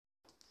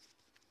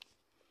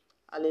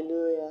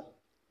Hallelujah.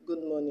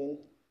 Good morning.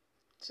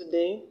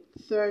 Today,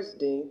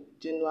 Thursday,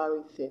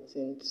 January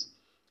 13th.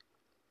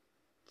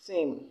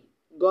 Theme: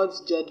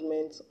 God's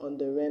judgment on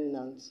the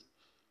remnant.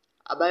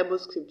 Our Bible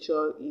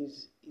scripture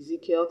is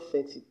Ezekiel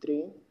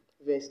 33,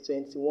 verse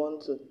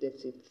 21 to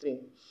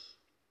 33.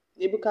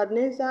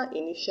 Nebuchadnezzar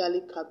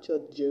initially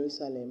captured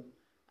Jerusalem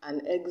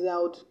and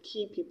exiled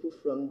key people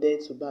from there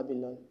to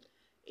Babylon.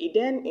 He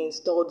then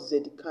installed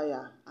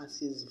Zedekiah as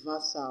his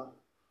vassal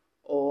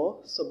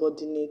or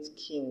subordinate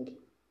king.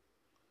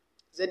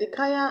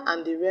 Zedekiah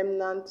and the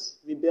remnant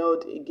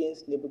rebelled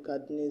against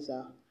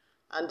Nebuchadnezzar,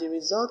 and the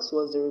result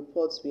was the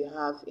report we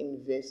have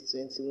in verse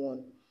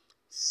 21.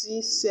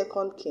 See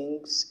 2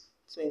 Kings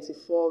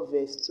 24,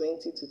 verse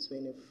 20 to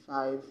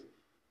 25,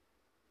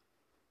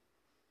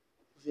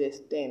 verse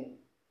 10.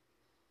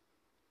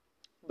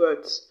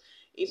 But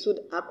it would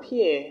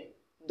appear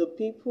the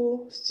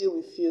people still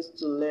refused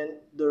to learn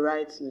the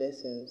right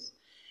lessons.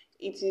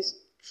 It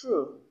is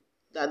true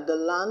that the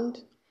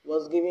land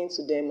was given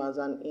to them as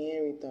an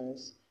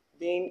inheritance,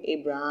 being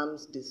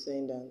Abraham's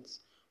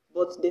descendants,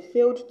 but they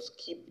failed to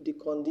keep the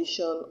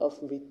condition of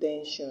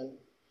retention.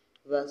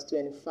 Verse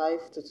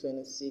 25 to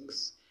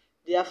 26.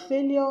 Their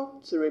failure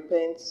to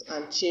repent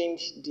and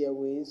change their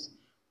ways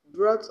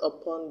brought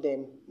upon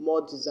them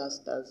more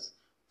disasters.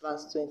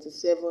 Verse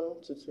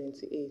 27 to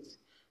 28.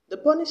 The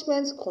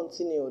punishment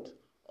continued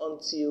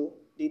until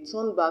they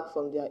turned back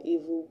from their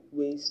evil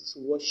ways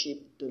to worship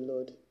the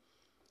Lord.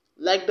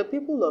 Like the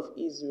people of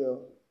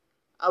Israel,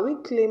 are we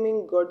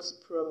claiming God's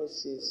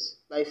promises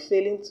by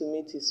failing to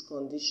meet his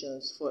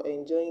conditions for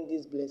enjoying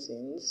these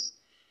blessings?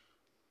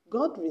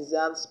 God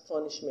reserves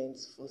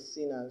punishments for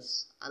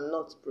sinners and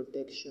not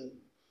protection.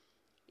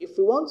 If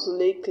we want to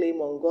lay claim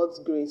on God's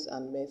grace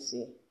and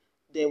mercy,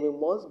 then we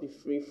must be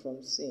free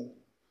from sin.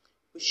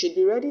 We should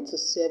be ready to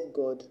serve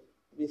God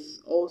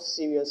with all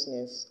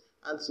seriousness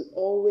and to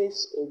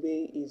always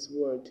obey his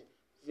word.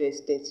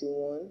 Verse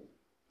 31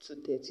 to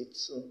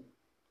 32.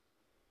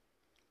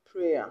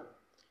 Prayer.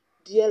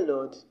 Dear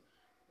Lord,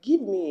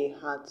 give me a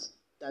heart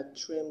that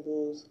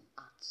trembles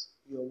at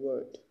your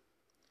word.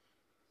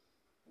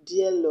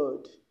 Dear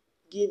Lord,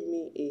 give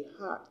me a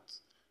heart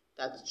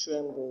that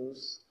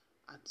trembles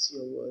at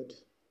your word.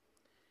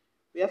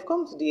 We have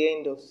come to the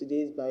end of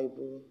today's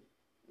Bible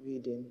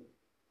reading.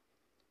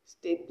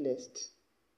 Stay blessed.